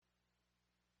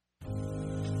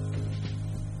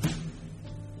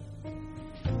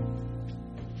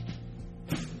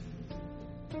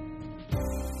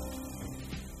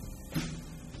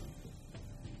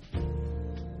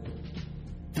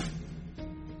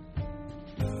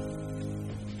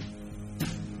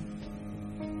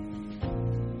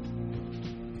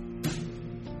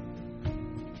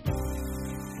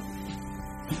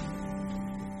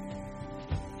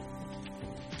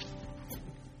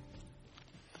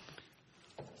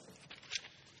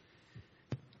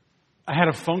I had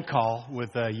a phone call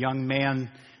with a young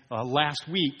man last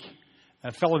week,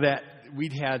 a fellow that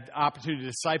we'd had opportunity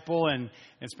to disciple and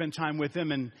spend time with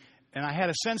him. And I had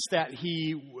a sense that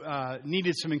he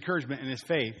needed some encouragement in his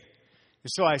faith. And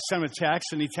so I sent him a text,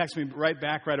 and he texted me right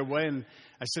back right away. And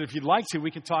I said, if you'd like to, we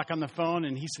could talk on the phone.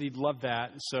 And he said he'd love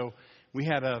that. And so we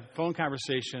had a phone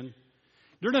conversation.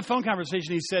 During the phone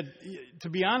conversation, he said,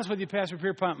 to be honest with you, Pastor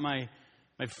Pierpont, my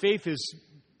faith is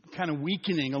kind of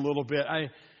weakening a little bit.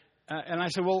 And I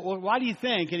said, well, why do you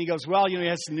think? And he goes, well,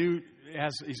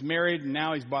 he's married, and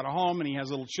now he's bought a home, and he has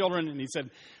little children. And he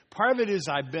said, part of it is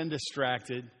I've been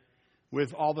distracted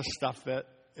with all the stuff that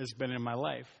has been in my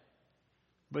life.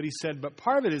 But he said, but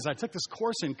part of it is I took this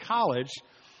course in college,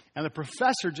 and the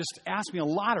professor just asked me a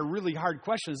lot of really hard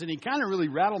questions, and he kind of really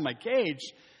rattled my cage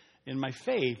in my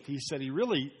faith. He said he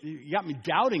got me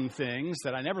doubting things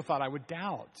that I never thought I would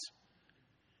doubt.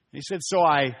 And he said, so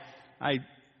I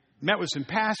met with some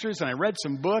pastors, and I read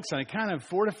some books, and I kind of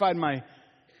fortified my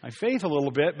faith a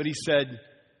little bit. But he said,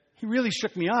 he really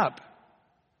shook me up.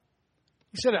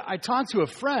 He said, I talked to a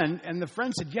friend, and the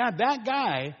friend said, yeah, that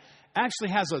guy actually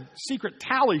has a secret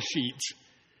tally sheet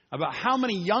about how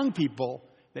many young people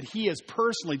that he has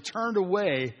personally turned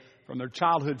away from their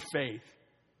childhood faith.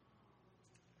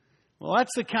 Well,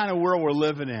 that's the kind of world we're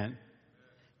living in.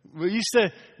 We used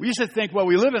to think, well,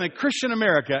 we live in a Christian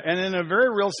America, and in a very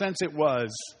real sense it was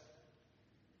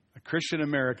a Christian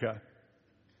America.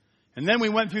 And then we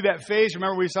went through that phase.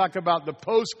 Remember, we talked about the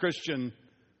post-Christian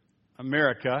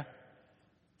America.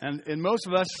 And most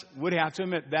of us would have to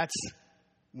admit that's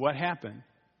what happened.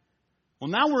 Well,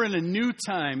 now we're in a new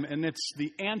time, and it's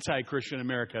the anti-Christian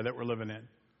America that we're living in.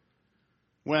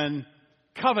 When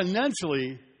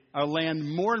covenantally, our land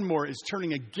more and more is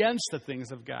turning against the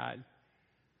things of God.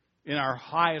 In our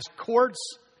highest courts,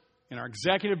 in our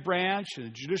executive branch, in the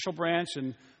judicial branch,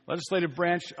 and legislative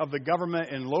branch of the government,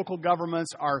 and local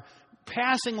governments are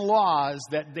passing laws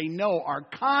that they know are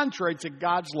contrary to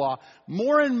God's law.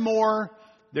 More and more,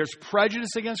 there's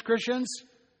prejudice against Christians.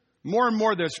 More and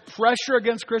more, there's pressure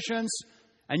against Christians.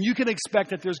 And you can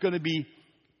expect that there's going to be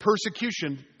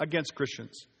persecution against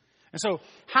Christians. And so,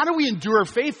 how do we endure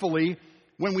faithfully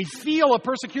when we feel a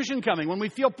persecution coming, when we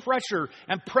feel pressure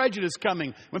and prejudice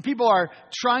coming, when people are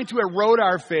trying to erode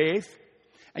our faith?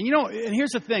 And and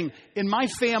here's the thing. In my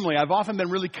family, I've often been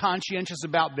really conscientious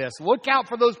about this. Look out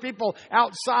for those people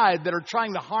outside that are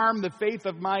trying to harm the faith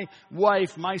of my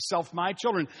wife, myself, my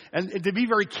children. And to be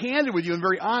very candid with you and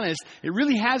very honest, it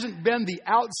really hasn't been the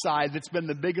outside that's been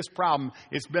the biggest problem.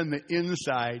 It's been the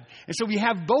inside. And so we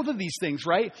have both of these things,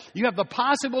 right? You have the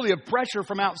possibility of pressure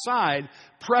from outside,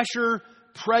 pressure,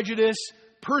 prejudice,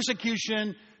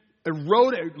 persecution,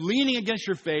 leaning against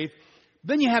your faith.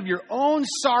 Then you have your own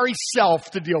sorry self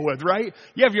to deal with, right?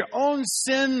 You have your own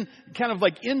sin, kind of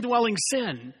like indwelling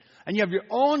sin. And you have your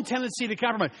own tendency to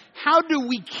compromise. How do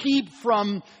we keep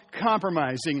from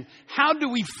compromising? How do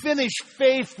we finish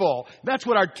faithful? That's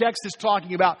what our text is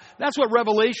talking about. That's what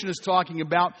Revelation is talking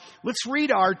about. Let's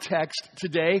read our text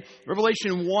today.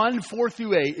 Revelation 1, 4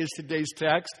 through 8 is today's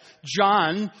text.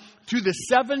 John, to the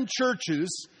 7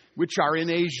 churches which are in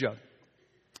Asia.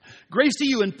 Grace to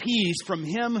you and peace from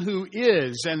him who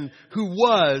is and who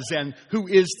was and who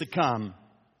is to come,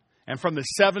 and from the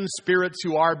 7 spirits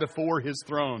who are before his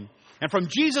throne, and from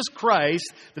Jesus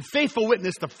Christ, the faithful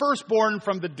witness, the firstborn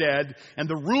from the dead, and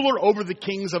the ruler over the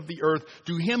kings of the earth,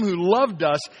 to him who loved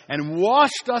us and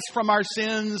washed us from our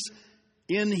sins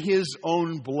in his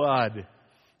own blood,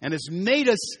 and has made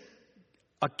us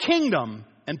a kingdom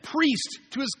and priest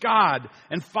to his God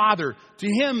and Father. To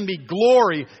him be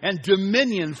glory and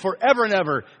dominion forever and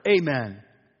ever. Amen.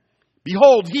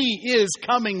 Behold, he is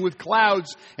coming with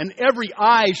clouds, and every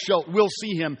eye will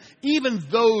see him, even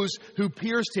those who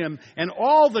pierced him, and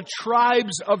all the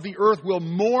tribes of the earth will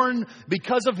mourn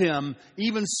because of him.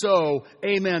 Even so,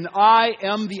 amen. I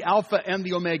am the Alpha and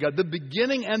the Omega, the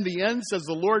beginning and the end, says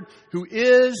the Lord, who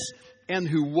is and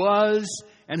who was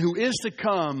and who is to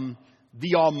come,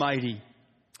 the Almighty.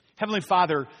 Heavenly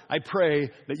Father, I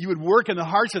pray that you would work in the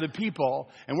hearts of the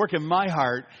people and work in my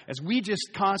heart as we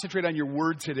just concentrate on your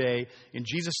word today. In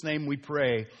Jesus' name we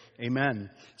pray.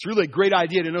 Amen. It's really a great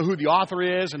idea to know who the author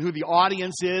is and who the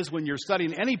audience is when you're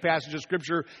studying any passage of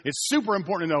Scripture. It's super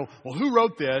important to know, well, who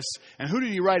wrote this and who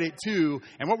did he write it to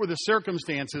and what were the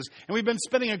circumstances? And we've been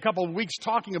spending a couple of weeks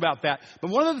talking about that. But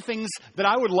one of the things that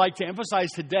I would like to emphasize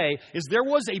today is there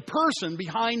was a person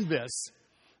behind this.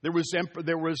 There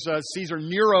was Caesar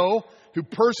Nero, who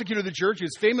persecuted the church. He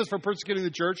was famous for persecuting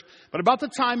the church. But about the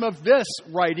time of this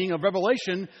writing of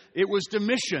Revelation, it was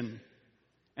Domitian.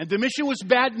 And Domitian was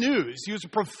bad news. He was a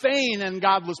profane and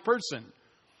godless person.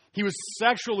 He was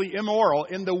sexually immoral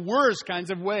in the worst kinds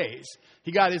of ways.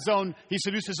 He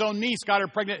seduced his own niece, got her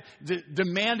pregnant,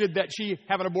 demanded that she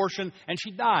have an abortion, and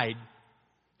she died.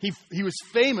 He was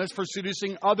famous for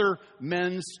seducing other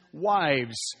men's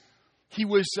wives. He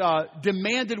was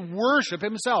demanded worship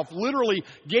himself, literally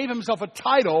gave himself a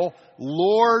title,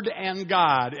 Lord and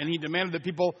God, and he demanded that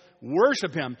people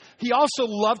worship him. He also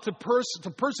loved to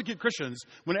persecute Christians.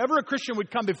 Whenever a Christian would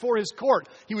come before his court,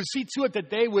 he would see to it that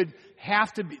they would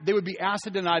be asked to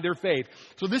deny their faith.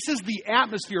 So this is the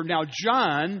atmosphere. Now,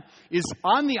 John is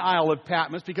on the Isle of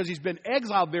Patmos because he's been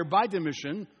exiled there by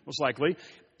Domitian, most likely,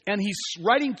 and he's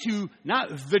writing to not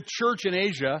the church in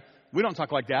Asia. We don't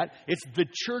talk like that. It's the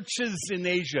churches in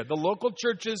Asia, the local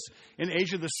churches in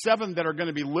Asia, the 7 that are going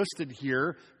to be listed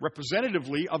here,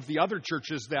 representatively of the other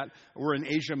churches that were in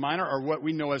Asia Minor, or what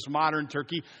we know as modern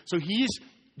Turkey. So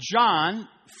John,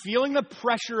 feeling the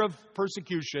pressure of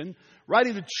persecution,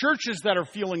 writing to churches that are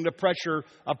feeling the pressure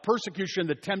of persecution,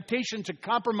 the temptation to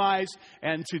compromise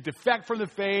and to defect from the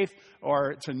faith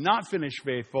or to not finish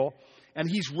faithful. And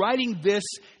he's writing this,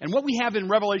 and what we have in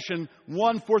Revelation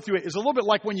 1, 4 through 8 is a little bit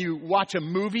like when you watch a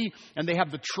movie and they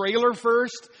have the trailer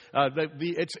first.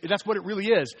 That's what it really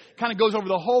is. Kind of goes over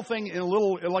the whole thing in a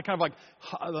little,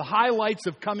 the highlights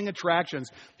of coming attractions.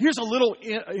 Here's a little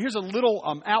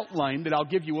outline that I'll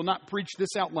give you. We'll not preach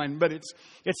this outline, but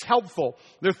it's helpful.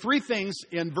 There are 3 things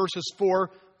in verses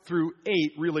 4 through 8,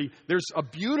 really. There's a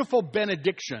beautiful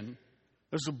benediction.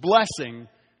 There's a blessing.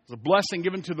 It's a blessing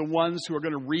given to the ones who are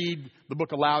going to read the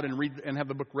book aloud and have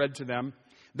the book read to them.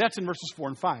 That's in verses 4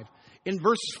 and 5. In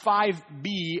verses 5b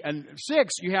and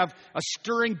 6, you have a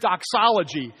stirring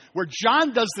doxology, where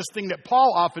John does this thing that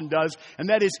Paul often does, and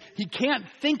that is he can't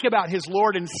think about his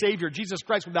Lord and Savior, Jesus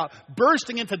Christ, without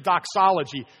bursting into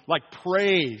doxology, like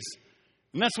praise.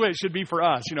 And that's what it should be for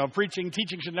us. Preaching,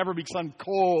 teaching should never be some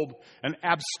cold and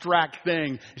abstract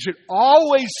thing. It should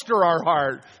always stir our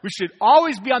heart. We should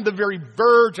always be on the very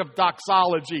verge of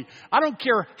doxology. I don't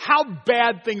care how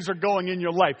bad things are going in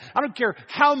your life. I don't care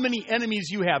how many enemies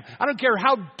you have. I don't care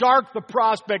how dark the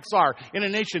prospects are in a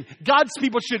nation. God's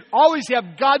people should always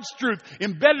have God's truth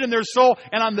embedded in their soul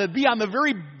and be on the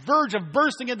very verge of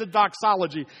bursting into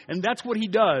doxology. And that's what he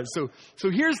does. So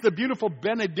here's the beautiful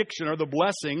benediction, or the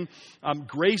blessing.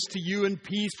 Grace to you and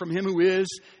peace from him who is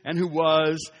and who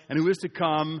was and who is to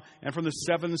come, and from the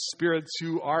 7 spirits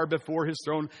who are before his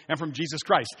throne, and from Jesus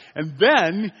Christ. And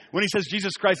then when he says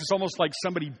Jesus Christ, it's almost like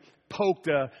somebody poked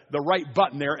the right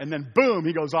button there, and then boom,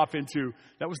 he goes off into,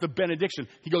 that was the benediction.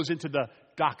 He goes into the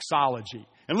doxology.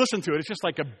 And listen to it. It's just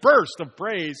like a burst of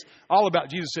praise all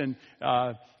about Jesus. And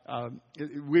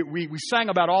we sang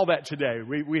about all that today.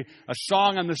 A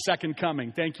song on the second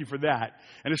coming. Thank you for that.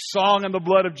 And a song on the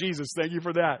blood of Jesus. Thank you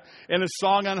for that. And a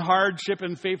song on hardship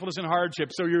and faithfulness in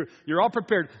hardship. So you're all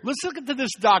prepared. Let's look into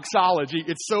this doxology.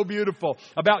 It's so beautiful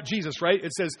about Jesus, right?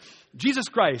 It says, Jesus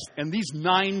Christ, and these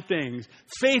 9 things: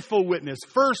 faithful witness,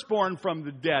 firstborn from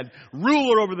the dead,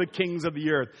 ruler over the kings of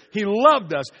the earth. He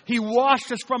loved us. He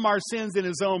washed us from our sins in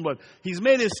his own blood. He's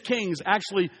made us kings,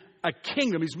 actually a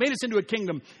kingdom. He's made us into a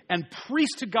kingdom and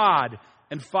priest to God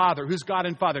and Father, who's God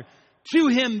and Father. To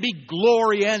him be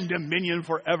glory and dominion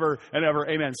forever and ever.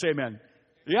 Amen. Say amen.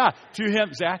 Yeah, to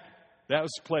him. Zach, that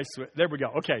was placed. There we go.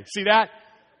 Okay, see that?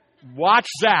 Watch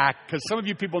Zach, because some of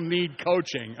you people need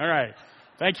coaching. All right.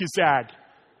 Thank you, Zach.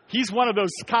 He's one of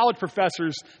those college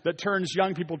professors that turns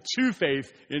young people to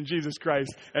faith in Jesus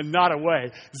Christ and not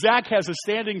away. Zach has a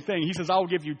standing thing. He says, I will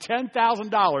give you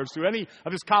 $10,000 to any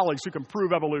of his colleagues who can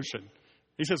prove evolution.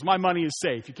 He says, my money is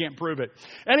safe. You can't prove it.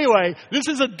 Anyway, this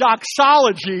is a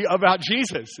doxology about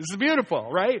Jesus. This is beautiful,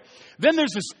 right? Then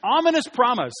there's this ominous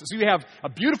promise. So you have a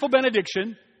beautiful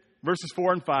benediction, verses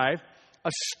 4 and 5,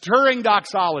 a stirring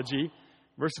doxology,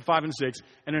 verses 5 and 6,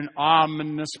 and an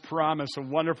ominous promise, a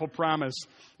wonderful promise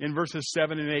in verses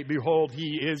 7 and 8. Behold,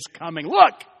 he is coming.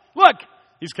 Look,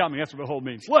 he's coming. That's what behold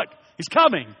means. Look, he's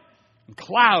coming in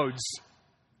clouds.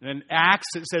 And in Acts,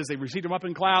 it says they received him up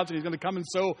in clouds, and he's going to come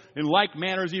in like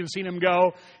manner as you've seen him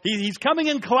go. He's coming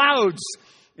in clouds,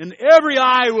 and every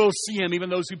eye will see him, even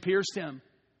those who pierced him.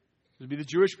 This would be the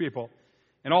Jewish people.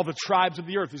 And all the tribes of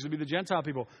the earth, these would be the Gentile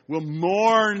people, will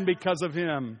mourn because of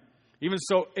him. Even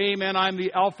so, amen, I'm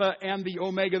the Alpha and the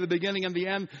Omega, the beginning and the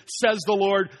end, says the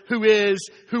Lord, who is,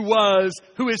 who was,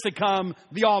 who is to come,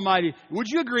 the Almighty. Would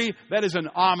you agree that is an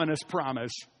ominous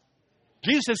promise?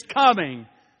 Jesus is coming.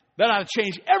 That ought to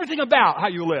change everything about how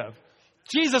you live.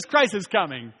 Jesus Christ is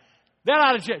coming. That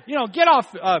ought to change. Get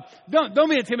off. Don't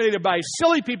be intimidated by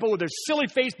silly people with their silly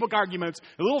Facebook arguments,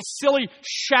 their little silly,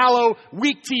 shallow,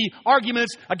 weak tea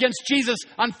arguments against Jesus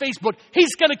on Facebook.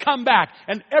 He's going to come back,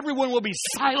 and everyone will be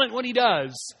silent when he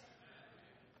does.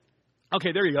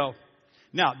 Okay, there you go.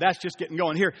 Now, that's just getting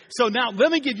going here. So now,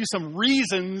 let me give you some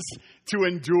reasons to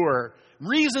endure.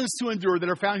 Reasons to endure that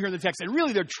are found here in the text. And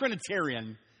really, they're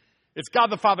Trinitarian. It's God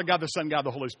the Father, God the Son, God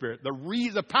the Holy Spirit.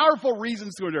 The powerful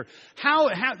reasons to endure.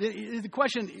 The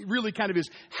question really kind of is,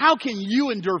 how can you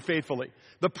endure faithfully?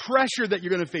 The pressure that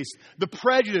you're going to face, the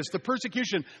prejudice, the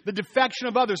persecution, the defection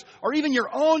of others, or even your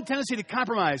own tendency to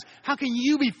compromise. How can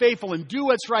you be faithful and do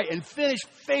what's right and finish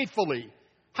faithfully?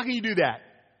 How can you do that?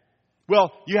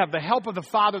 Well, you have the help of the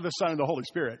Father, the Son, and the Holy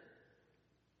Spirit.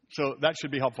 So that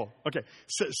should be helpful. Okay,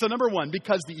 so number one,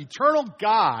 because the eternal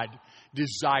God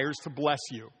desires to bless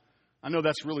you. I know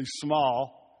that's really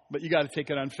small, but you got to take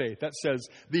it on faith. That says,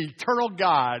 the eternal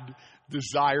God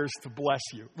desires to bless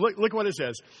you. Look what it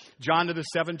says. John to the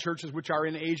 7 churches which are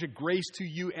in Asia, grace to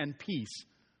you and peace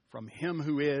from him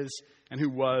who is, and who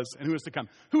was, and who is to come.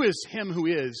 Who is him who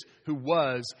is, who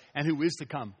was, and who is to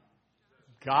come?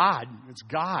 God. It's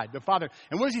God, the Father.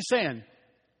 And what is he saying?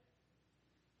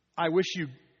 I wish you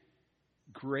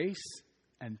grace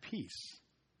and peace.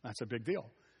 That's a big deal.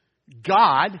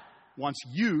 God wants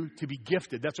you to be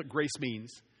gifted. That's what grace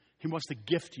means. He wants to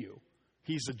gift you.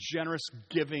 He's a generous,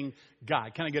 giving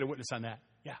God. Can I get a witness on that?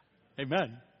 Yeah.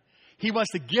 Amen. He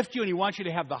wants to gift you, and he wants you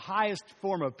to have the highest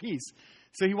form of peace.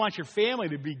 So he wants your family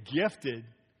to be gifted.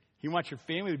 He wants your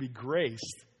family to be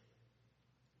graced.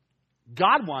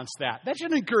 God wants that. That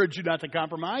should encourage you not to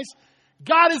compromise.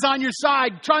 God is on your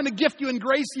side, trying to gift you and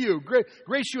grace you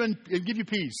and give you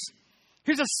peace.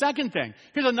 Here's a second thing.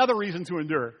 Here's another reason to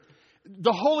endure.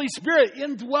 The Holy Spirit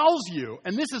indwells you.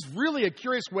 And this is really a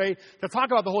curious way to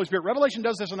talk about the Holy Spirit. Revelation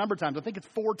does this a number of times. I think it's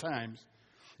 4 times.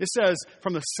 It says,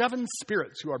 from the 7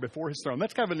 spirits who are before his throne.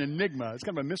 That's kind of an enigma. It's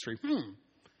kind of a mystery.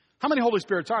 How many Holy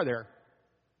Spirits are there?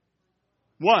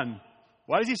 1.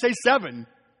 Why does he say 7?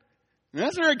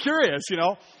 That's very curious, you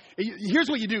know. Here's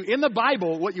what you do. In the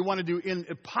Bible, what you want to do in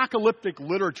apocalyptic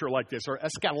literature like this, or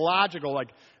eschatological, like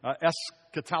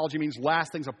eschatology means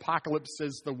last things. Apocalypse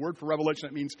is the word for Revelation.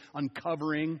 It means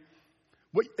uncovering.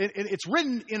 It's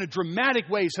written in a dramatic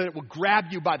way so that it will grab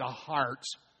you by the heart.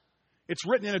 It's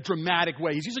written in a dramatic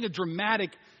way. He's using a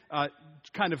dramatic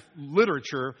kind of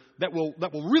literature that will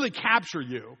really capture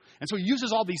you. And so he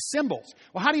uses all these symbols.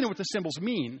 Well, how do you know what the symbols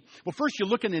mean? Well, first you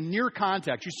look in the near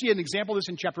context. You see an example of this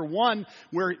in chapter 1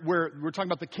 where we're talking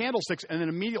about the candlesticks, and then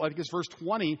immediately, I think it's verse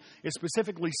 20, it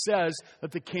specifically says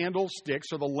that the candlesticks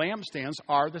or the lampstands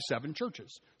are the 7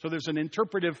 churches. So there's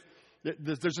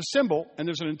a symbol and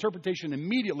there's an interpretation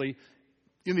immediately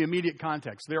in the immediate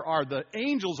context. There are the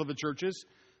angels of the churches,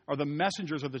 are the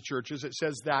messengers of the churches. It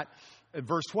says that, at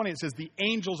verse 20, it says the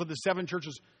angels of the 7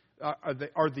 churches are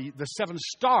the 7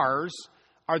 stars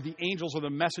are the angels of the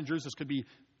messengers. This could be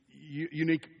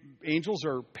unique angels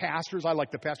or pastors. I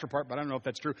like the pastor part, but I don't know if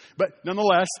that's true. But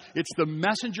nonetheless, it's the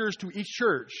messengers to each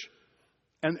church.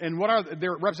 And what are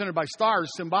they're represented by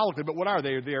stars symbolically, but what are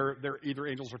they? They're either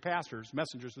angels or pastors,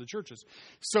 messengers to the churches.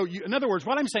 So in other words,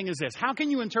 what I'm saying is this. How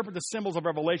can you interpret the symbols of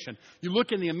Revelation? You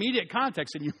look in the immediate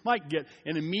context and you might get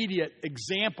an immediate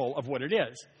example of what it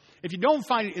is. If you don't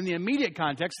find it in the immediate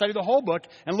context, study the whole book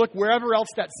and look wherever else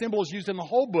that symbol is used in the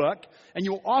whole book, and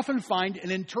you'll often find an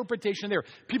interpretation there.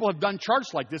 People have done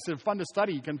charts like this. They're fun to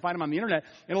study. You can find them on the internet.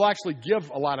 It'll actually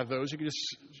give a lot of those. You can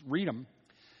just read them.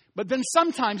 But then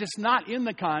sometimes it's not in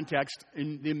the context,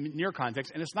 in the near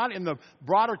context, and it's not in the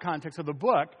broader context of the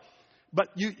book. But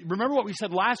you remember what we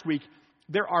said last week?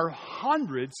 There are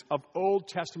hundreds of Old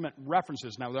Testament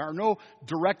references. Now, there are no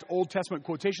direct Old Testament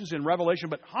quotations in Revelation,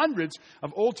 but hundreds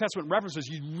of Old Testament references.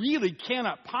 You really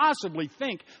cannot possibly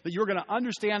think that you're going to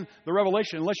understand the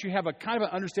Revelation unless you have a kind of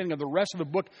an understanding of the rest of the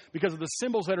book because of the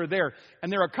symbols that are there.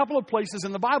 And there are a couple of places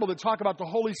in the Bible that talk about the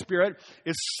Holy Spirit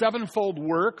is 7-fold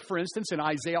work, for instance, in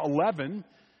Isaiah 11.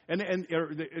 And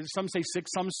some say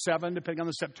 6, some 7, depending on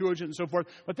the Septuagint and so forth.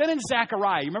 But then in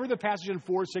Zechariah, you remember the passage in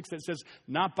 4:6 that says,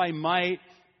 not by might,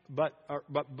 but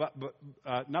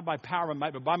not by power and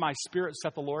might, but by my Spirit,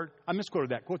 saith the Lord. I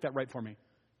misquoted that. Quote that right for me.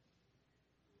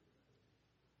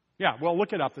 Yeah, well,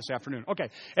 look it up this afternoon. Okay,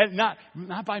 and not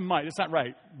by might, it's not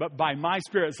right, but by my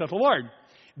Spirit, saith the Lord.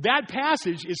 That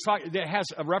passage that has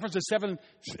a reference to 7,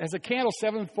 as a candle,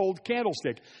 7-fold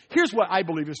candlestick. Here's what I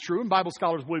believe is true, and Bible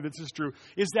scholars believe this is true,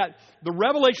 is that the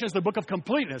Revelation is the book of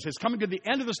completeness. It's coming to the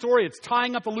end of the story. It's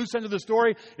tying up the loose end of the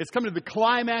story. It's coming to the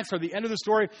climax or the end of the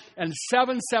story. And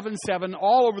 777,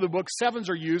 all over the book, 7s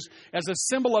are used as a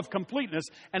symbol of completeness.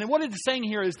 And what it's saying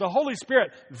here is the Holy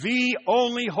Spirit, the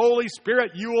only Holy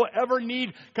Spirit you will ever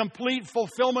need, complete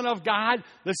fulfillment of God,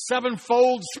 the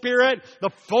 7-fold Spirit,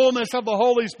 the fullness of the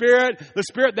Holy Holy Spirit, the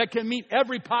Spirit that can meet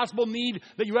every possible need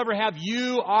that you ever have.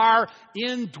 You are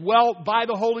indwelt by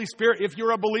the Holy Spirit if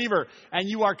you're a believer. And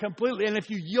you are completely, and if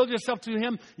you yield yourself to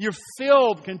Him, you're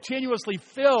filled, continuously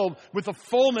filled with the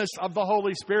fullness of the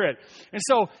Holy Spirit. And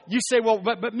so you say, well,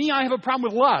 but me, I have a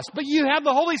problem with lust. But you have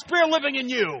the Holy Spirit living in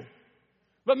you.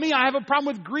 But me, I have a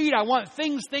problem with greed. I want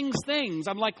things.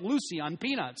 I'm like Lucy on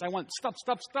Peanuts. I want stuff.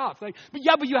 But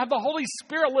you have the Holy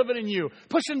Spirit living in you,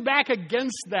 pushing back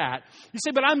against that. You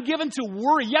say, but I'm given to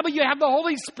worry. Yeah, but you have the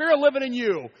Holy Spirit living in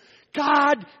you.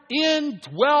 God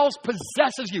indwells,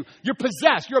 possesses you. You're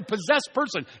possessed. You're a possessed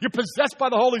person. You're possessed by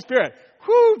the Holy Spirit.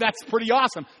 Whew, that's pretty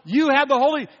awesome. You have the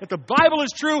Holy, if the Bible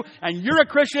is true and you're a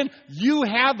Christian, you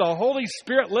have the Holy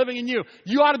Spirit living in you.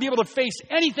 You ought to be able to face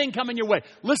anything coming your way.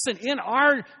 Listen, in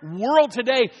our world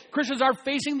today, Christians are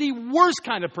facing the worst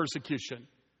kind of persecution.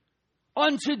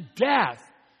 Unto death.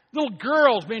 Little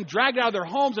girls being dragged out of their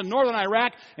homes in northern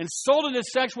Iraq and sold into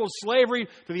sexual slavery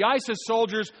to the ISIS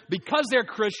soldiers because they're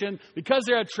Christian, because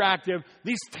they're attractive.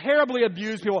 These terribly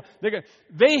abused people,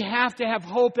 they have to have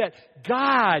hope that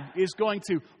God is going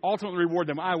to ultimately reward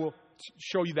them. I will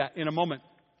show you that in a moment.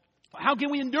 How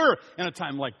can we endure in a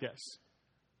time like this?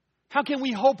 How can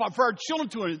we hope for our children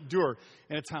to endure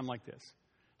in a time like this?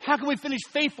 How can we finish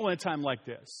faithful in a time like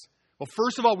this? Well,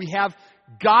 first of all, we have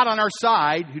God on our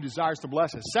side who desires to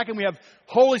bless us. Second, we have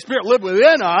Holy Spirit live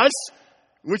within us,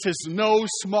 which is no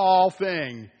small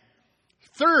thing.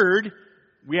 Third,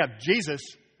 we have Jesus,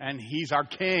 and He's our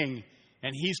King,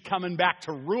 and He's coming back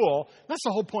to rule. That's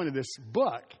the whole point of this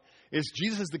book, is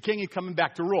Jesus is the King, He's coming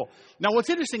back to rule. Now, what's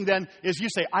interesting then is you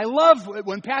say, I love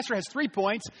when Pastor has 3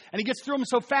 points, and he gets through them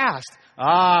so fast.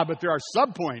 But there are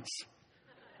sub-points.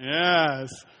 Yes.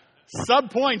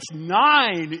 Sub-points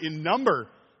 9 in number.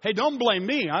 Hey, don't blame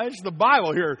me. It's the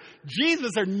Bible here.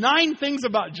 Jesus, there are 9 things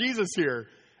about Jesus here.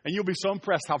 And you'll be so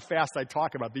impressed how fast I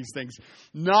talk about these things.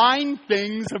 9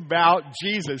 things about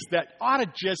Jesus that ought to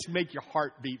just make your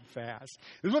heart beat fast.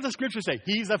 This is what the Scriptures say.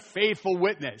 He's a faithful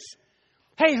witness.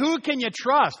 Hey, who can you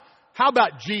trust? How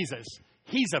about Jesus?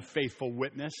 He's a faithful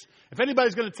witness. If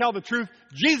anybody's going to tell the truth,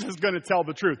 Jesus is going to tell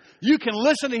the truth. You can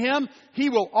listen to Him.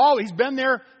 He's been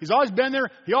there. He's always been there.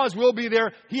 He always will be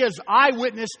there. He is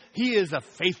eyewitness. He is a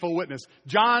faithful witness.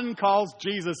 John calls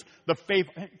Jesus the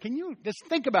faithful. Can you just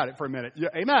think about it for a minute? Yeah,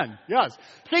 amen. Yes.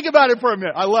 Think about it for a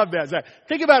minute. I love that, Zach.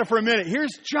 Think about it for a minute.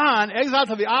 Here's John, exiled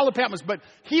to the Isle of Patmos, but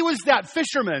he was that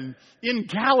fisherman in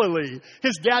Galilee.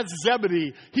 His dad's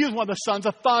Zebedee. He was one of the sons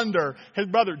of thunder. His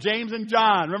brother James and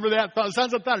John. Remember that?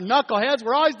 Sons of thunder. Knuckleheads.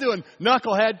 We're always doing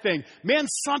knucklehead thing. Man,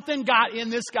 something got in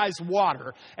this guy's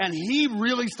water, and he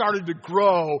really started to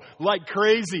grow like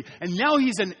crazy. And now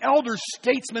he's an elder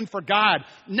statesman for God.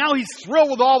 Now he's thrilled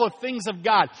with all the things of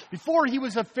God. Before, he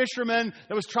was a fisherman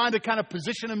that was trying to kind of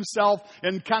position himself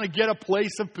and kind of get a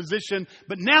place of position.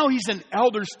 But now he's an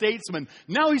elder statesman.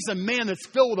 Now he's a man that's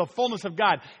filled with the fullness of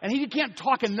God. And he can't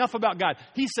talk enough about God.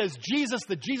 He says, Jesus,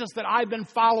 the Jesus that I've been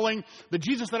following, the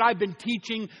Jesus that I've been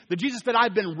teaching, the Jesus that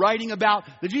I've been writing about,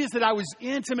 the Jesus that I was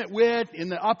intimate with in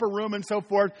the upper room and so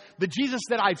forth, the Jesus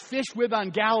that I fished with on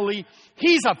Galilee,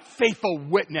 He's a faithful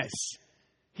witness.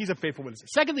 He's a faithful witness.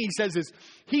 Second thing he says is,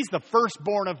 He's the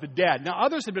firstborn of the dead. Now,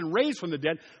 others have been raised from the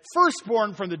dead.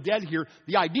 Firstborn from the dead here,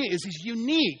 the idea is He's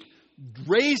unique.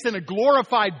 Raised in a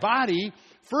glorified body,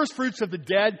 first fruits of the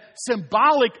dead,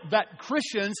 symbolic that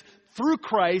Christians, through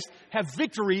Christ, have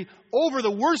victory over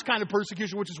the worst kind of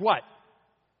persecution, which is what?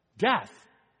 Death.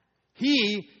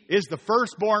 He is the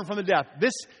firstborn from the death.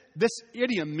 This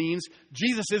idiom means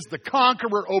Jesus is the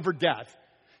conqueror over death.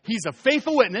 He's a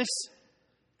faithful witness,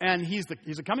 and He's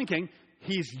a coming King.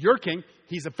 He's your King.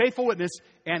 He's a faithful witness,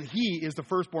 and He is the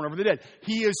firstborn over the dead.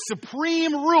 He is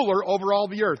supreme ruler over all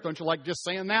the earth. Don't you like just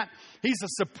saying that? He's the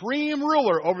supreme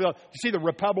ruler over you see the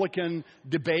Republican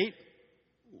debate?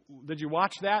 Did you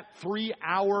watch that? 3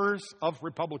 hours of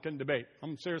Republican debate.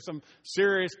 Some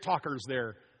serious talkers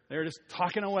there. They're just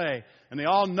talking away. And they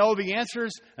all know the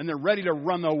answers, and they're ready to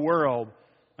run the world.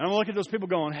 And I'm looking at those people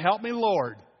going, help me,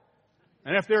 Lord.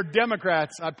 And if they're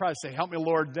Democrats, I'd probably say, help me,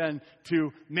 Lord, then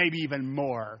to maybe even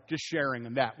more. Just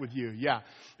sharing that with you. Yeah.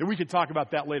 And we could talk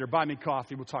about that later. Buy me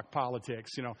coffee. We'll talk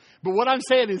politics, But what I'm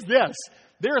saying is this.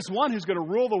 There is one who's going to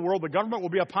rule the world. The government will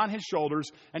be upon His shoulders.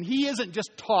 And He isn't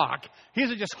just talk. He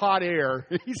isn't just hot air.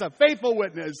 He's a faithful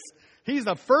witness. He's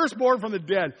the firstborn from the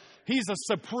dead. He's a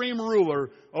supreme ruler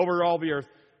over all the earth.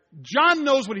 John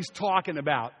knows what he's talking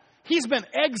about. He's been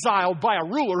exiled by a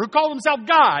ruler who called himself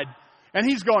God. And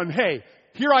he's going, hey,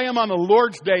 here I am on the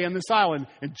Lord's Day in this island,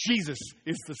 and Jesus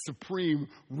is the supreme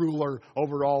ruler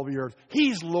over all the earth.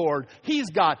 He's Lord. He's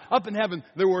God. Up in heaven,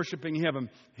 they're worshiping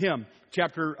Him.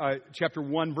 Chapter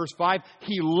 1, verse 5,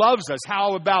 He loves us.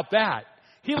 How about that?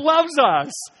 He loves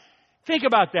us. Think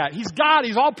about that. He's God.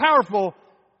 He's all-powerful,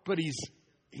 but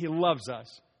He loves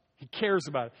us. He cares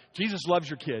about it. Jesus loves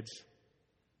your kids.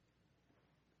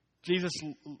 Jesus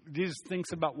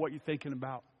thinks about what you're thinking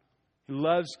about.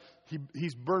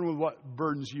 He's burdened with what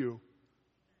burdens you.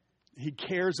 He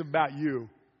cares about you.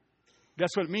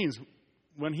 That's what it means.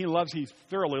 When He loves, He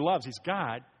thoroughly loves. He's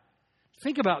God.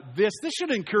 Think about this. This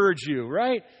should encourage you,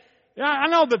 right? I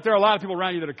know that there are a lot of people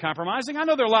around you that are compromising. I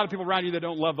know there are a lot of people around you that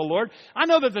don't love the Lord. I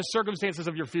know that the circumstances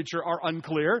of your future are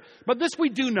unclear. But this we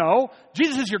do know.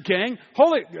 Jesus is your King.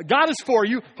 God is for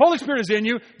you. Holy Spirit is in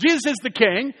you. Jesus is the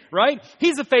King, right?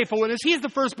 He's the faithful witness. He's the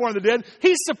firstborn of the dead.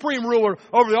 He's supreme ruler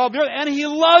over all the earth. And He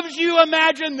loves you.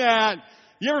 Imagine that.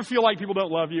 You ever feel like people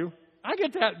don't love you? I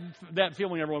get that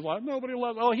feeling every once in a while. Nobody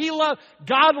loves.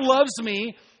 God loves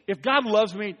me. If God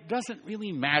loves me, it doesn't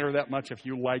really matter that much if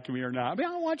you like me or not. I mean,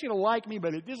 I don't want you to like me,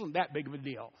 but it isn't that big of a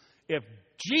deal. If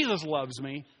Jesus loves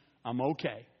me, I'm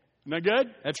okay. Isn't that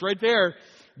good? That's right there.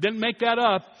 Didn't make that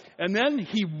up. And then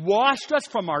He washed us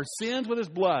from our sins with His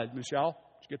blood. Michelle,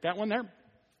 did you get that one there?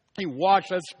 He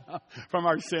washed us from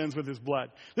our sins with His blood.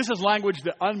 This is language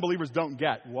that unbelievers don't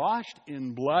get. Washed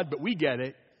in blood, but we get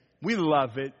it. We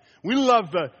love it. We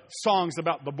love the songs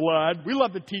about the blood. We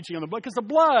love the teaching on the blood because the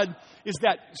blood is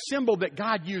that symbol that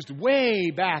God used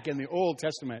way back in the Old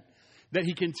Testament that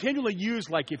He continually used,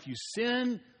 like if you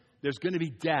sin, there's going to be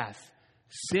death.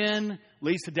 Sin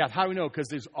leads to death. How do we know? Because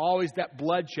there's always that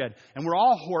bloodshed. And we're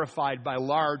all horrified by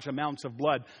large amounts of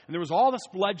blood. And there was all this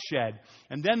bloodshed.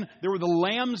 And then there were the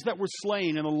lambs that were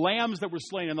slain, and the lambs that were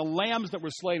slain, and the lambs that were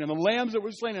slain, and the lambs that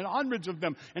were slain, and hundreds of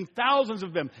them, and thousands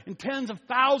of them, and tens of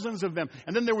thousands of them.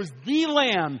 And then there was the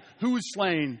Lamb who was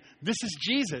slain. This is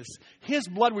Jesus. His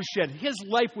blood was shed. His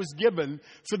life was given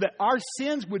so that our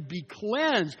sins would be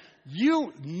cleansed.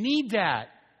 You need that.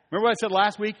 Remember what I said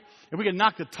last week? If we could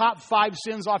knock the top 5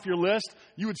 sins off your list,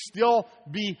 you would still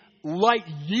be light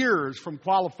years from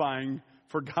qualifying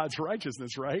for God's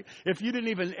righteousness, right? If you didn't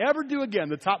even ever do again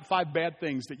the top 5 bad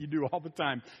things that you do all the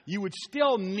time, you would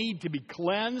still need to be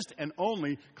cleansed and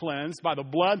only cleansed by the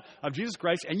blood of Jesus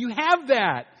Christ. And you have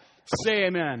that. Say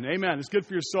amen. Amen. It's good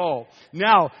for your soul.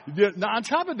 Now, on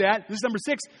top of that, this is number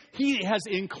 6. He has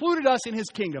included us in His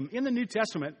kingdom. In the New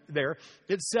Testament there,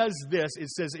 it says this. It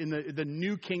says in the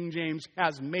New King James,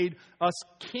 has made us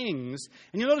kings.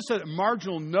 And you'll notice that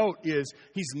marginal note is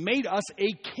He's made us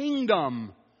a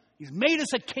kingdom. He's made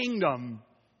us a kingdom.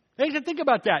 Think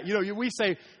about that. We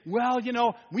say, well,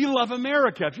 we love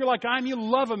America. If you're like you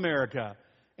love America.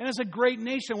 And it's a great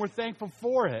nation. We're thankful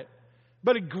for it.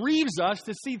 But it grieves us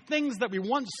to see things that we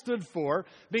once stood for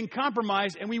being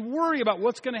compromised, and we worry about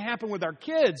what's going to happen with our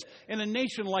kids in a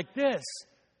nation like this.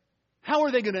 How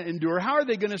are they going to endure? How are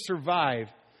they going to survive?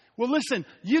 Well, listen,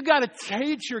 you got to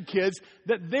teach your kids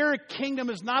that their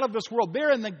kingdom is not of this world. They're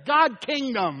in the God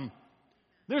kingdom.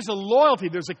 There's a loyalty.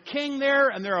 There's a king there,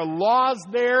 and there are laws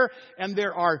there, and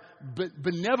there are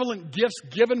benevolent gifts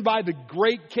given by the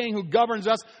great king who governs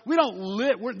us. We don't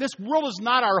live. This world is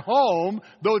not our home,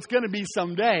 though it's going to be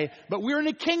someday. But we're in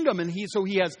a kingdom, and He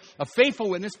has a faithful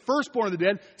witness, firstborn of the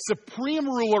dead, supreme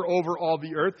ruler over all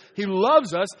the earth. He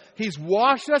loves us. He's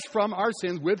washed us from our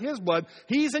sins with His blood.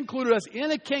 He's included us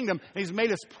in a kingdom, and He's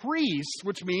made us priests,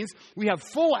 which means we have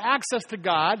full access to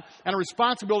God and a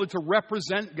responsibility to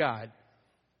represent God.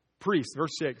 Priest,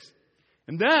 verse 6.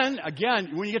 And then,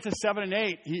 again, when you get to 7 and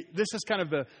 8, this is kind of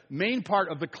the main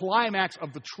part of the climax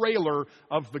of the trailer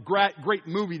of the great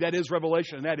movie that is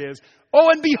Revelation. And that is, oh,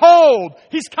 and behold,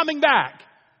 He's coming back.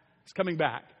 He's coming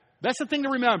back. That's the thing to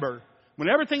remember. When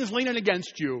everything's leaning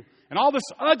against you and all this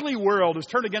ugly world is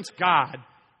turned against God,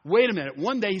 wait a minute.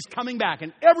 One day He's coming back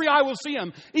and every eye will see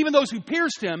Him, even those who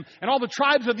pierced Him, and all the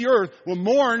tribes of the earth will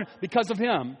mourn because of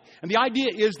Him. And the idea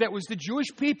is that it was the Jewish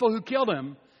people who killed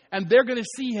Him. And they're going to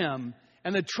see Him.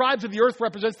 And the tribes of the earth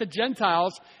represents the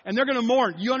Gentiles. And they're going to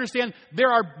mourn. You understand?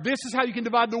 This is how you can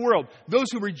divide the world. Those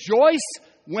who rejoice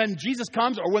when Jesus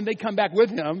comes or when they come back with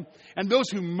Him. And those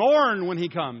who mourn when He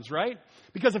comes, right?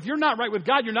 Because if you're not right with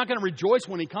God, you're not going to rejoice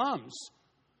when He comes.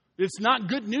 It's not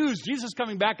good news. Jesus is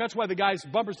coming back. That's why the guy's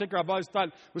bumper sticker I've always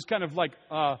thought was kind of like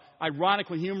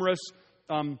ironically humorous.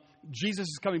 Jesus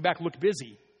is coming back, look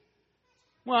busy.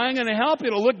 Well, I ain't going to help you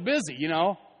to look busy,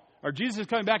 Or Jesus is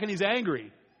coming back and He's angry.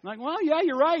 I'm like, well, yeah,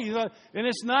 you're right.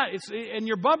 And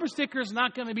your bumper sticker is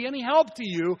not going to be any help to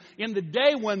you in the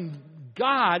day when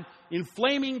God, in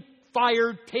flaming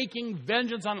fire, taking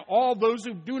vengeance on all those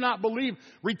who do not believe,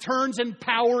 returns in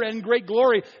power and great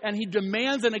glory, and he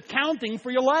demands an accounting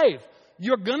for your life.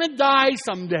 You're going to die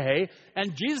someday,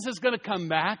 and Jesus is going to come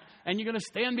back, and you're going to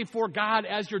stand before God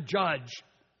as your judge.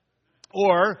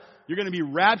 Or you're going to be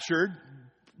raptured.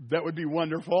 That would be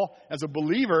wonderful as a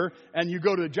believer, and you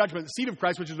go to the judgment seat of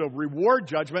Christ, which is a reward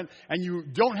judgment, and you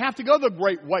don't have to go to the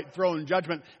great white throne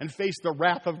judgment and face the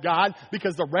wrath of God,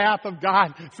 because the wrath of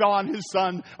God fell on His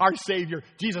Son, our Savior,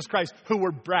 Jesus Christ, who we're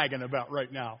bragging about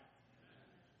right now.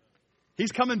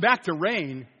 He's coming back to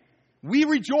reign. We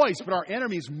rejoice, but our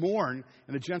enemies mourn,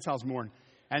 and the Gentiles mourn.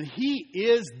 And He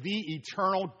is the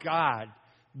eternal God.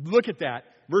 Look at that.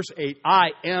 Verse 8, I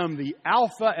am the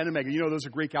Alpha and Omega. You know those are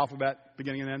Greek alphabet,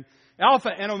 beginning and end. Alpha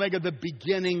and Omega, the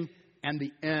beginning and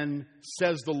the end,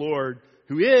 says the Lord,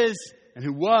 who is and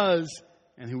who was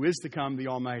and who is to come, the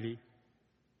Almighty.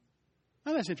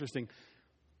 Now that's interesting.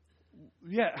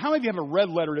 Yeah, how many of you have a red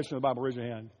letter edition of the Bible? Raise your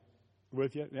hand.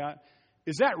 With you? Yeah.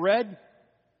 Is that red?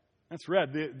 That's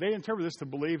red. They interpret this to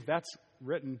believe that's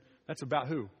written, that's about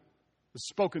who? It's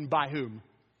spoken by whom?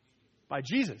 By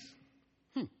Jesus.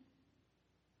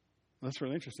 That's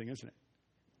really interesting, isn't it?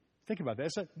 Think about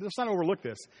that. Let's not overlook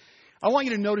this. I want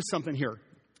you to notice something here.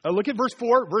 Look at verse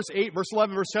 4, verse 8, verse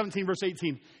 11, verse 17, verse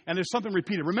 18. And there's something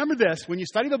repeated. Remember this. When you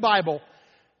study the Bible,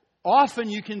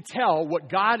 often you can tell what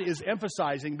God is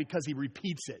emphasizing because He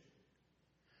repeats it.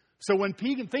 So when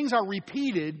things are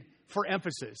repeated for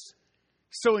emphasis.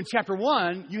 So in chapter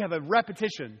 1, you have a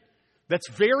repetition.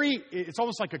 It's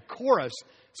almost like a chorus.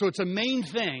 So it's a main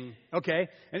thing, okay?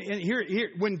 And here,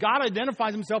 when God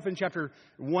identifies Himself in chapter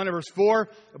 1 and verse 4,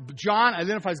 John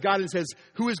identifies God and says,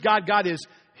 who is God? God is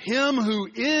Him who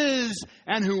is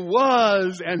and who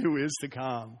was and who is to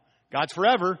come. God's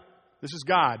forever. This is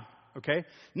God, okay?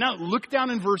 Now look down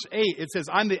in verse 8. It says,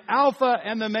 I'm the Alpha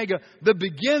and the Omega, the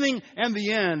beginning and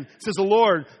the end, says the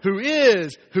Lord, who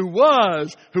is, who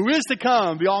was, who is to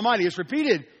come, the Almighty. It's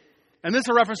repeated. And this is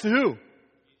a reference to who?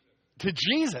 To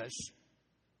Jesus,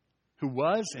 who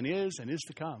was and is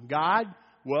to come. God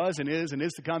was and is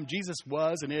to come. Jesus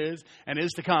was and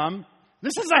is to come.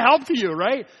 This is a help to you,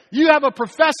 right? You have a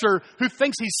professor who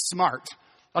thinks he's smart.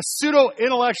 A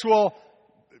pseudo-intellectual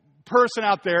person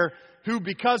out there who,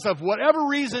 because of whatever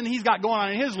reason he's got going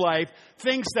on in his life,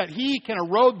 thinks that he can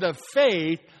erode the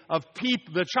faith of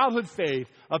people, the childhood faith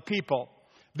of people.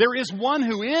 There is one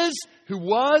who is, who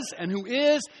was, and who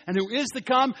is to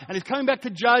come, and is coming back to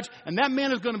judge, and that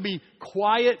man is going to be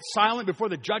quiet, silent before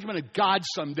the judgment of God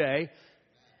someday.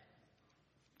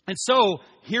 And so,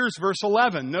 here's verse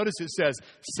 11. Notice it says,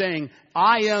 saying,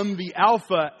 I am the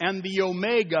Alpha and the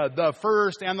Omega, the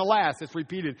first and the last. It's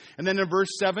repeated. And then in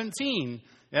verse 17,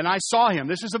 and I saw Him.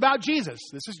 This is about Jesus.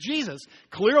 This is Jesus.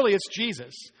 Clearly it's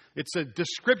Jesus. It's a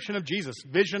description of Jesus.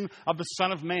 Vision of the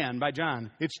Son of Man by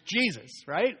John. It's Jesus,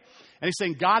 right? And he's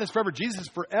saying God is forever. Jesus is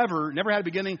forever. Never had a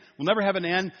beginning. Will never have an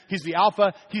end. He's the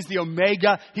Alpha. He's the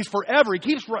Omega. He's forever. He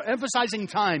keeps emphasizing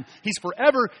time. He's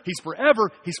forever. He's forever.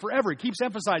 He's forever. He keeps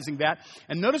emphasizing that.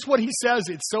 And notice what he says.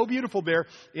 It's so beautiful there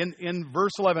in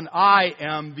verse 11. I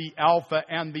am the Alpha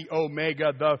and the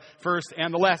Omega, the first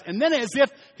and the last. And then as if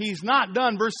he's not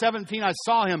done, verse 17, I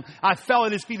saw Him. I fell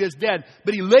at His feet as dead.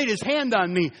 But He laid His hand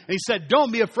on me. And He said,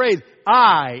 don't be afraid.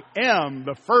 I am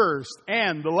the first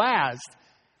and the last.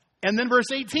 And then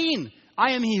verse 18,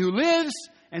 I am He who lives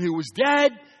and who was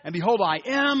dead, and behold, I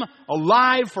am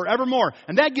alive forevermore.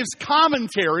 And that gives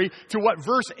commentary to what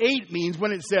verse 8 means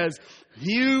when it says,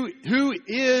 who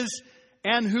is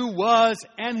and who was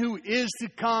and who is to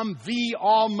come, the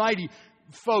Almighty.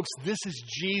 Folks, this is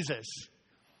Jesus.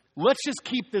 Let's just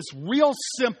keep this real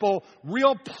simple,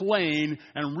 real plain,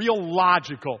 and real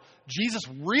logical. Jesus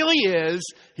really is.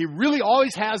 He really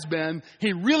always has been.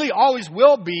 He really always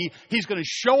will be. He's going to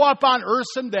show up on earth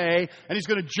someday, and He's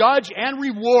going to judge and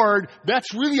reward.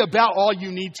 That's really about all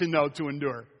you need to know to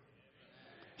endure.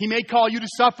 He may call you to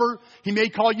suffer. He may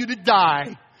call you to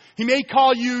die. He may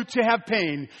call you to have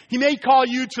pain. He may call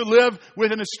you to live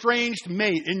with an estranged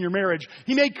mate in your marriage.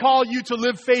 He may call you to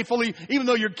live faithfully even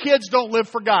though your kids don't live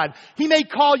for God. He may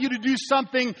call you to do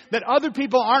something that other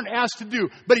people aren't asked to do.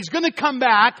 But He's going to come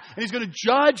back and He's going to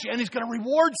judge and He's going to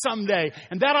reward someday.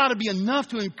 And that ought to be enough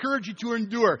to encourage you to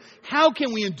endure. How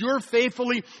can we endure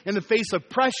faithfully in the face of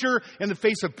pressure, in the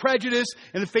face of prejudice,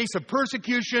 in the face of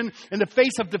persecution, in the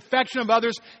face of defection of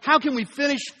others? How can we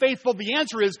finish faithful? The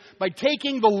answer is by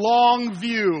taking the long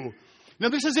view. Now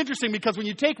this is interesting because when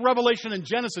you take Revelation and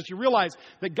Genesis, you realize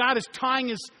that God is tying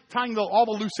all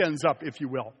the loose ends up, if you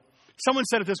will. Someone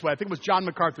said it this way. I think it was John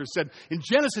MacArthur said, in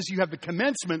Genesis you have the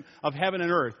commencement of heaven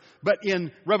and earth. But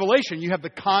in Revelation you have the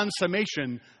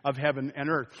consummation of heaven and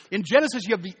earth. In Genesis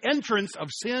you have the entrance of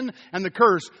sin and the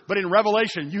curse. But in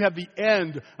Revelation you have the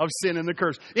end of sin and the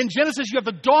curse. In Genesis you have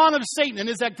the dawn of Satan and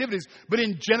his activities. But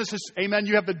in Genesis, amen,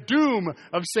 you have the doom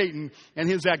of Satan and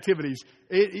his activities.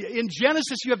 In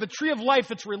Genesis, you have the tree of life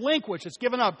that's relinquished, it's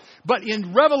given up. But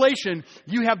in Revelation,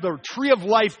 you have the tree of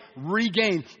life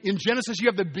regained. In Genesis, you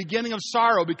have the beginning of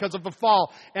sorrow because of the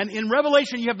fall. And in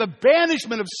Revelation, you have the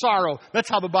banishment of sorrow. That's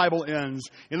how the Bible ends.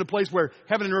 In the place where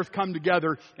heaven and earth come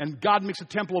together and God makes a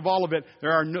temple of all of it,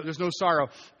 there's no sorrow.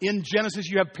 In Genesis,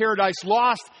 you have paradise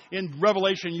lost. In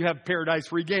Revelation, you have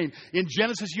paradise regained. In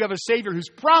Genesis, you have a Savior who's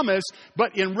promised.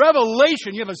 But in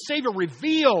Revelation, you have a Savior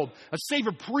revealed, a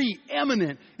Savior preeminent.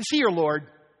 Is he your Lord?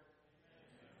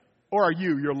 Or are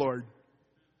you your Lord?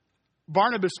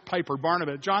 John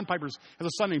Piper has a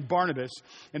son named Barnabas.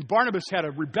 And Barnabas had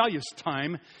a rebellious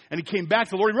time. And he came back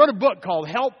to the Lord. He wrote a book called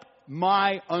Help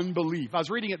My Unbelief. I was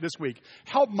reading it this week.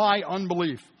 Help My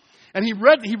Unbelief. And he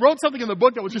wrote something in the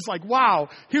book that was just like, wow.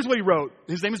 Here's what he wrote.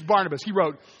 His name is Barnabas. He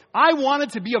wrote, I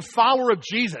wanted to be a follower of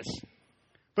Jesus.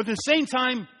 But at the same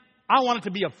time, I wanted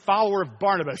to be a follower of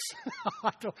Barnabas.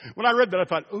 When I read that, I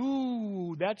thought,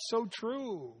 ooh, that's so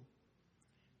true.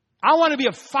 I want to be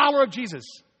a follower of Jesus.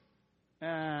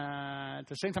 At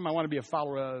the same time, I want to be a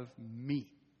follower of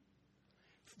me.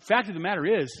 Fact of the matter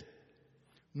is,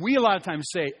 we a lot of times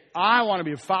say, I want to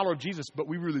be a follower of Jesus, but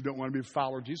we really don't want to be a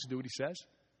follower of Jesus, do what he says.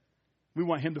 We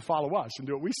want him to follow us and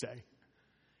do what we say.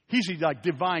 He's like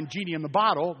divine genie in the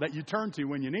bottle that you turn to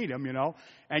when you need him,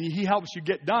 and he helps you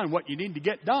get done what you need to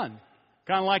get done.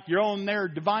 Kind of like your own there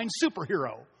divine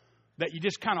superhero that you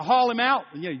just kind of haul him out.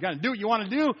 You got to do what you want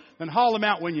to do, then haul him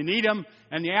out when you need him,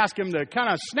 and you ask him to kind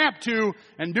of snap to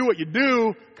and do what you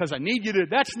do because I need you to.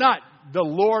 That's not the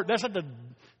Lord. That's not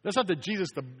the Jesus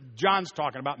that John's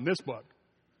talking about in this book.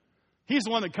 He's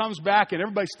the one that comes back and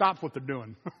everybody stops what they're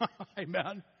doing.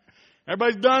 Amen.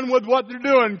 Everybody's done with what they're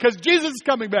doing because Jesus is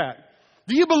coming back.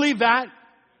 Do you believe that?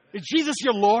 Is Jesus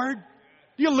your Lord?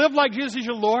 Do you live like Jesus is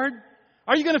your Lord?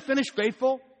 Are you going to finish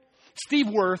faithful? Steve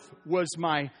Worth was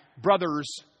my brother's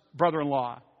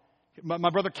brother-in-law. My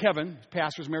brother Kevin,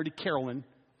 pastor, is married to Carolyn.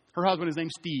 Her husband, his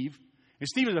name's Steve. And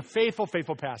Steve is a faithful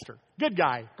pastor. Good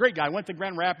guy, great guy. Went to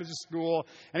Grand Rapids school.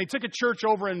 And he took a church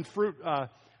over in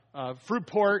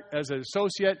Fruitport as an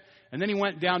associate. And then he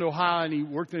went down to Ohio and he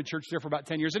worked in a church there for about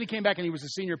 10 years. Then he came back and he was a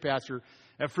senior pastor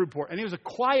at Fruitport. And he was a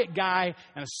quiet guy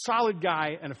and a solid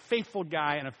guy and a faithful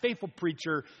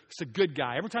preacher. He's a good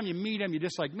guy. Every time you meet him, you're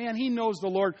just like, man, he knows the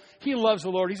Lord. He loves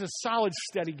the Lord. He's a solid,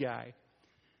 steady guy.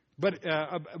 But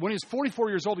when he was 44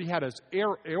 years old, he had his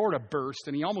aorta burst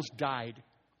and he almost died.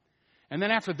 And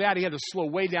then after that, he had to slow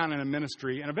way down in a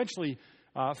ministry. And eventually,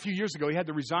 a few years ago, he had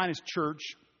to resign his church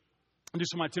and do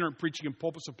some itinerant preaching in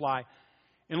Pulpit Supply.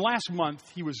 And last month,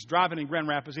 he was driving in Grand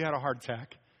Rapids. He had a heart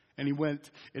attack, and he went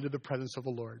into the presence of the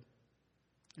Lord.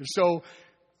 And so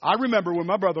I remember when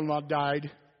my brother-in-law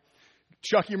died.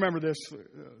 Chuck, you remember this.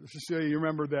 Cecilia, you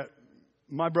remember that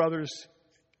my brothers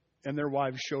and their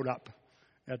wives showed up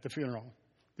at the funeral.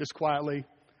 Just quietly,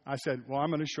 I said, well, I'm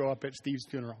going to show up at Steve's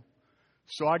funeral.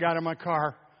 So I got in my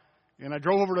car, and I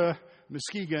drove over to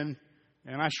Muskegon,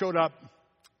 and I showed up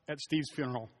at Steve's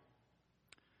funeral.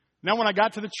 Now, when I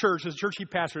got to the church he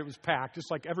pastored, it was packed, just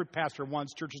like every pastor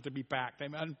wants churches to be packed.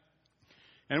 Amen?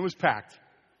 And it was packed.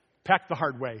 Packed the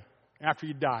hard way. After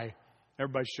you die,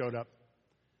 everybody showed up.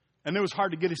 And it was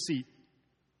hard to get a seat.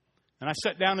 And I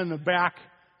sat down in the back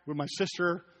with my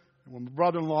sister and with my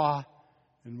brother-in-law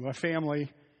and my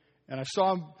family. And I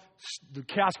saw the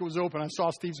casket was open. I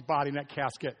saw Steve's body in that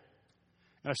casket.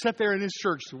 And I sat there in his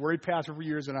church where he pastored for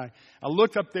years. And I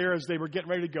looked up there as they were getting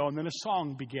ready to go. And then a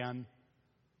song began.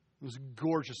 It was a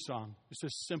gorgeous song. It's a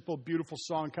simple, beautiful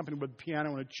song accompanied with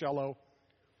piano and a cello.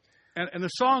 And the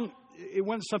song, it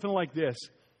went something like this.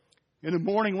 In the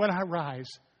morning when I rise,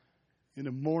 in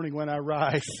the morning when I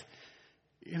rise,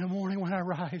 in the morning when I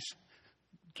rise,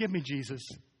 give me Jesus.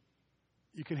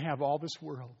 You can have all this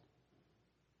world,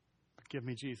 but give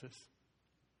me Jesus.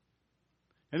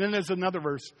 And then there's another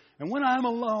verse. And when I'm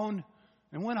alone,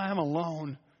 and when I'm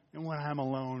alone, and when I'm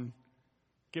alone,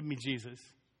 give me Jesus.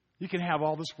 You can have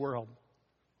all this world,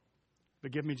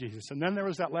 but give me Jesus. And then there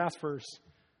was that last verse.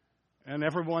 And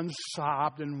everyone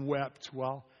sobbed and wept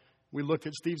while we looked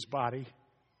at Steve's body.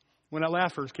 When that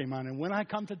last verse came on. And when I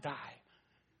come to die.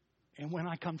 And when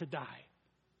I come to die.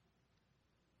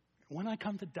 When I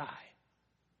come to die.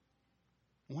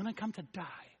 When I come to die.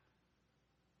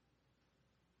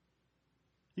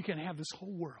 You can have this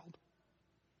whole world.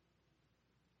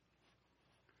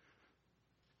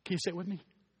 Can you say it with me?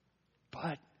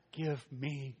 But give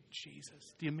me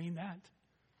Jesus. Do you mean that?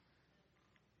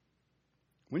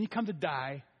 When you come to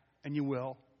die, and you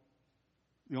will,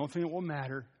 the only thing that will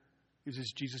matter is that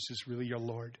Jesus is really your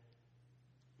Lord.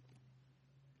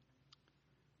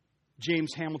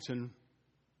 James Hamilton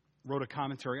wrote a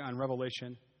commentary on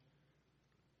Revelation,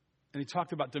 and he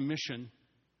talked about Domitian,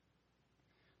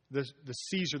 the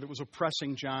Caesar that was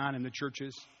oppressing John and the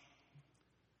churches.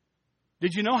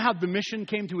 Did you know how Domitian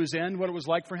came to his end, what it was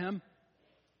like for him?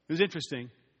 It was interesting.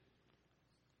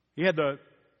 He had the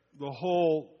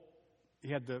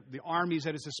armies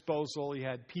at his disposal. He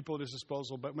had people at his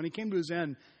disposal. But when he came to his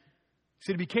end, he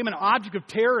said he became an object of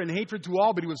terror and hatred to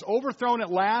all, but he was overthrown at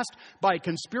last by a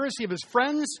conspiracy of his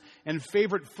friends and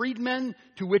favorite freedmen,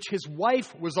 to which his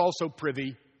wife was also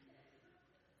privy.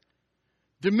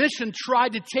 Domitian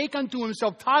tried to take unto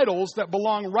himself titles that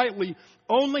belong rightly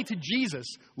only to Jesus,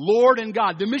 Lord and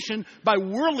God. Domitian, by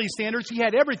worldly standards, he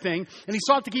had everything, and he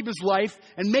sought to keep his life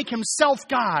and make himself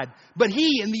God. But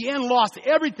he, in the end, lost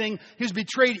everything. He was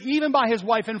betrayed even by his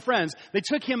wife and friends. They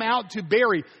took him out to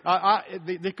bury.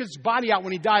 They took his body out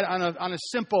when he died on a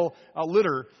simple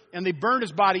litter, and they burned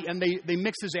his body, and they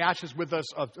mixed his ashes with a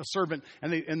servant,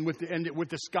 and with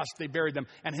disgust they buried them.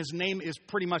 And his name is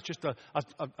pretty much just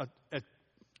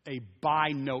a by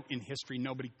note in history.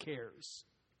 Nobody cares.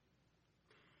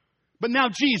 But now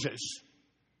Jesus,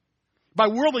 by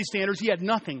worldly standards, he had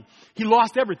nothing. He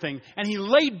lost everything. And he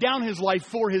laid down his life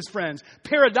for his friends.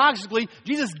 Paradoxically,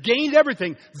 Jesus gained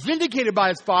everything. Vindicated by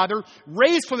his Father,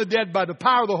 raised from the dead by the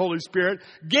power of the Holy Spirit,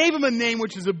 gave him a name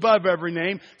which is above every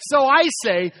name. So I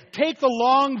say, take the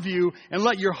long view and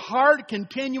let your heart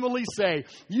continually say,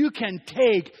 you can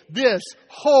take this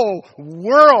whole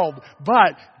world,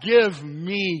 but give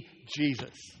me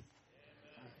Jesus.